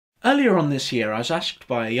Earlier on this year, I was asked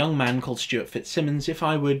by a young man called Stuart Fitzsimmons if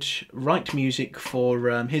I would write music for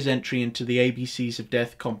his entry into the ABCs of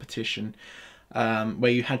Death competition,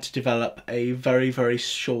 where you had to develop a very, very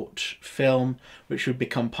short film which would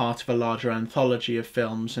become part of a larger anthology of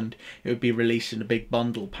films, and it would be released in a big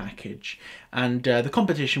bundle package. And the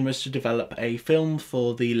competition was to develop a film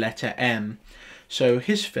for the letter M. So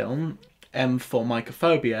his film, M For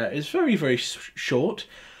Mycophobia, is very, very short.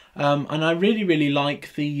 And I really, really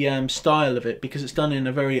like the style of it because it's done in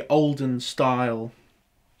a very olden style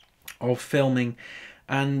of filming,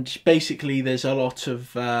 and basically there's a lot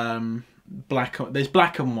of there's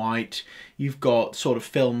black and white. You've got sort of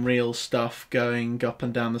film reel stuff going up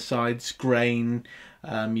and down the sides, grain.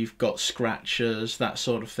 You've got scratches, that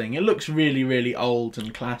sort of thing. It looks really, really old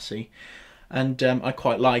and classy. And I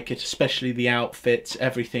quite like it, especially the outfits.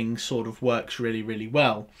 Everything sort of works really, really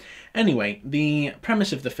well. Anyway, the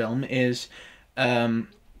premise of the film is a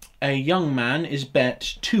young man is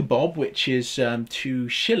bet 2 bob, which is 2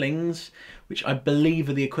 shillings, which I believe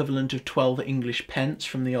are the equivalent of 12 English pence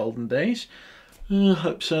from the olden days.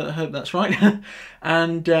 Hope that's right.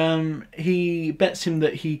 And he bets him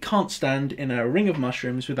that he can't stand in a ring of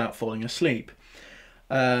mushrooms without falling asleep.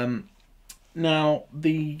 Now,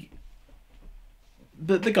 the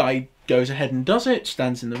guy goes ahead and does it,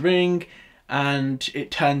 stands in the ring, and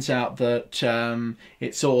it turns out that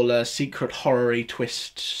it's all a secret horror-y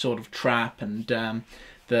twist sort of trap, and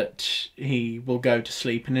that he will go to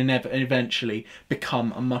sleep and eventually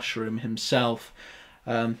become a mushroom himself.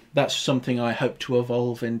 That's something I hope to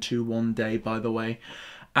evolve into one day, by the way.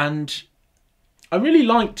 And I really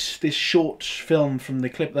liked this short film from the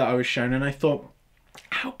clip that I was shown, and I thought,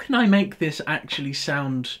 how can I make this actually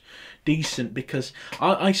sound decent? Because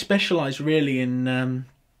I specialise really in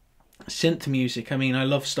synth music. I mean, I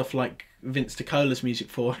love stuff like Vince DiCola's music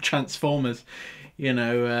for Transformers. You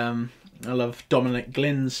know, I love Dominic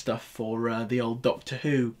Glynn's stuff for the old Doctor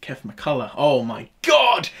Who, Kev McCullough. Oh my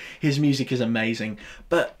god, his music is amazing.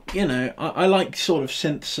 But, you know, I like sort of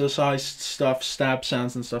synthesized stuff, stab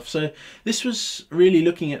sounds and stuff. So this was really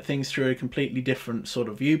looking at things through a completely different sort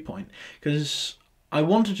of viewpoint, because I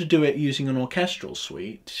wanted to do it using an orchestral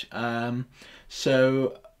suite.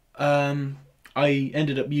 I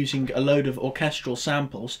ended up using a load of orchestral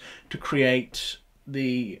samples to create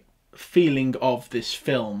the feeling of this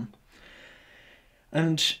film.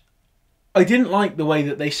 And I didn't like the way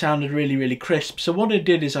that they sounded really, really crisp. So what I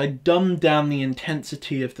did is I dumbed down the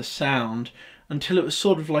intensity of the sound until it was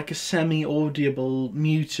sort of like a semi-audible,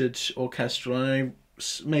 muted orchestral. And I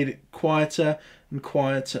made it quieter and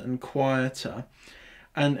quieter and quieter.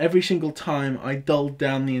 And every single time I dulled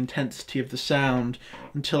down the intensity of the sound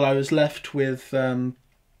until I was left with a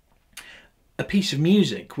piece of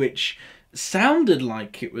music which sounded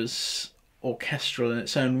like it was orchestral in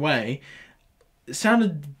its own way. It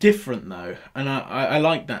sounded different though, and I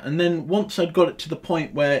liked that. And then once I'd got it to the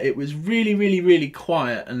point where it was really, really, really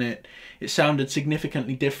quiet, and it sounded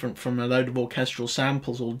significantly different from a load of orchestral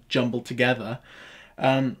samples all jumbled together,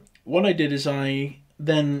 what I did is I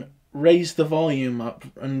then raised the volume up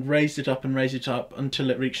and raised it up and raised it up until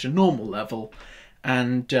it reached a normal level,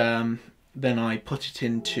 and then I put it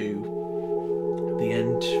into the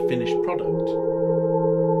end finished product.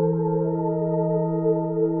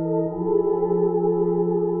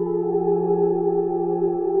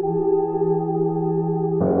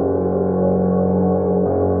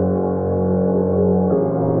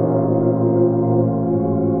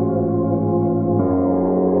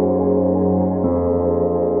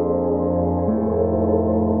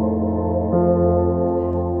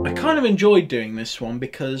 Enjoyed doing this one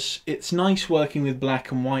because it's nice working with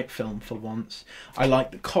black and white film for once. I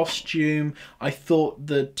like the costume. I thought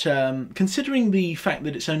that considering the fact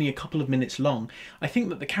that it's only a couple of minutes long, I think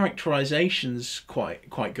that the characterization's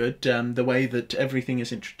quite good. The way that everything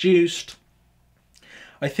is introduced,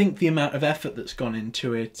 I think the amount of effort that's gone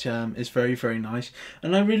into it is very, very nice,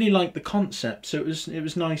 and I really like the concept. So it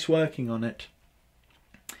was nice working on it.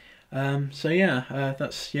 So yeah,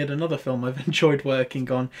 that's yet another film I've enjoyed working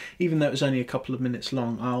on, even though it was only a couple of minutes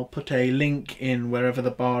long. I'll put a link in wherever the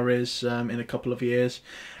bar is in a couple of years,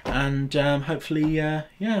 and hopefully, yeah,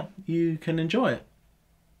 you can enjoy it.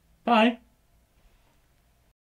 Bye!